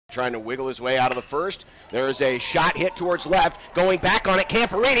Trying to wiggle his way out of the first. There's a shot hit towards left. Going back on it,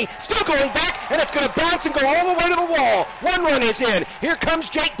 Camporini. Still going back, and it's going to bounce and go all the way to the wall. One run is in. Here comes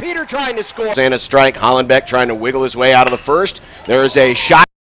Jake Peter trying to score. And a strike. Hollenbeck trying to wiggle his way out of the first. There's a shot.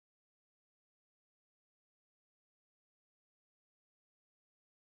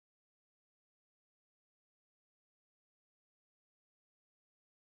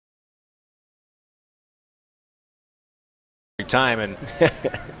 Time and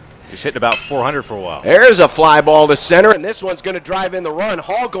he's hitting about 400 for a while. There's a fly ball to center, and this one's going to drive in the run.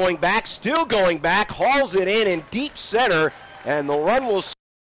 Hall going back, still going back, hauls it in deep center, and the run will.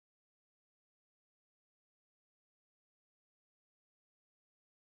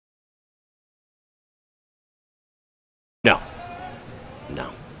 No.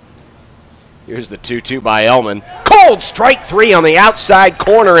 Here's the 2-2 by Elman. Cold strike three on the outside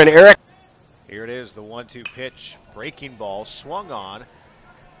corner, and Eric. Here it is, the 1-2 pitch, breaking ball, swung on,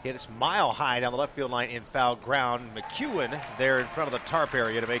 hit its mile high down the left field line in foul ground. McEwen there in front of the tarp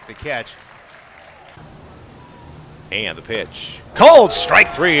area to make the catch. And the pitch. Cold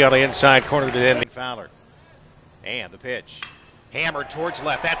strike three on the inside corner to Denny Fowler. And the pitch. Hammered towards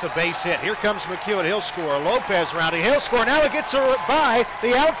left. That's a base hit. Here comes McEwen. He'll score. Lopez rounding. He'll score. Now it gets by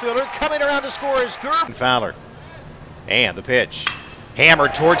the outfielder. Coming around to score is Gerb. Fowler. And the pitch.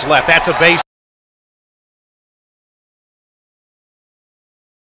 Hammered towards left. That's a base.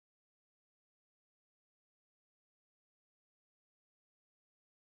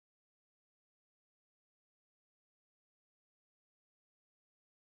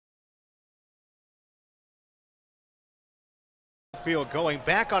 Field going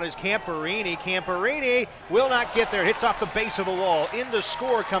back on his Camporini. Camporini will not get there. Hits off the base of the wall. In to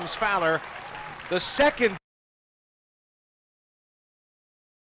score comes Fowler. The second.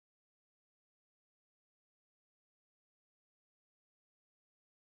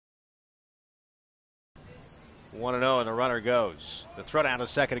 One and 0, and the runner goes. The throw down to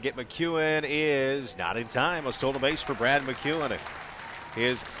second to get McEwen is not in time. A stolen base for Brad McEwen.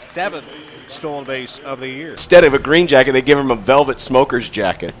 His 7th stolen base of the year. Instead of a green jacket, they give him a velvet smoker's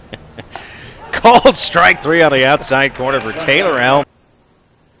jacket. Called strike three on the outside corner for Taylor Elm.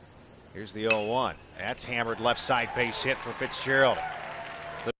 Here's the 0-1. That's hammered left side base hit for Fitzgerald.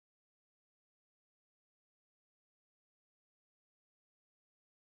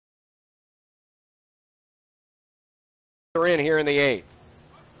 They're in here in the 8th.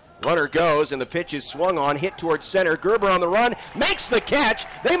 Runner goes, and the pitch is swung on, hit towards center. Gerber on the run, makes the catch.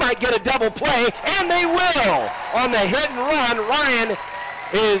 They might get a double play, and they will. On the hit and run, Ryan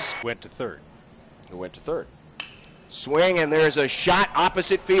went to third. Swing, and there's a shot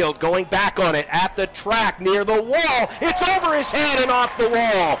opposite field, going back on it at the track near the wall. It's over his head and off the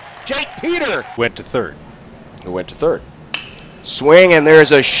wall. Jake Peter went to third. Swing, and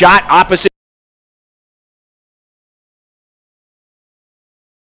there's a shot opposite.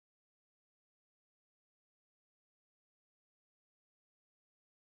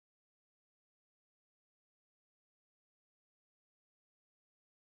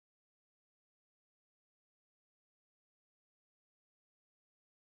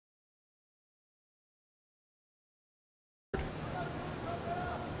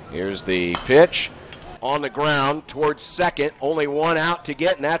 Here's the pitch on the ground towards second. Only one out to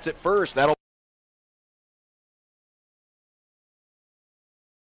get, and that's at first. That'll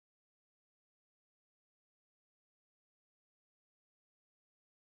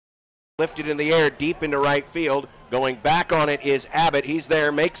lifted in the air deep into right field. Going back on it is Abbott. He's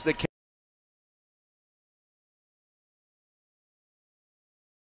there, makes the catch.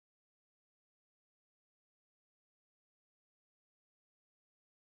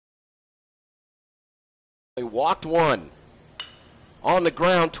 They walked one. On the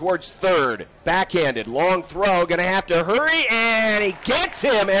ground towards third. Backhanded. Long throw. Going to have to hurry. And he gets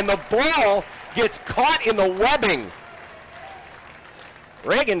him. And the ball gets caught in the webbing.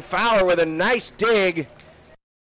 Reagan Fowler with a nice dig.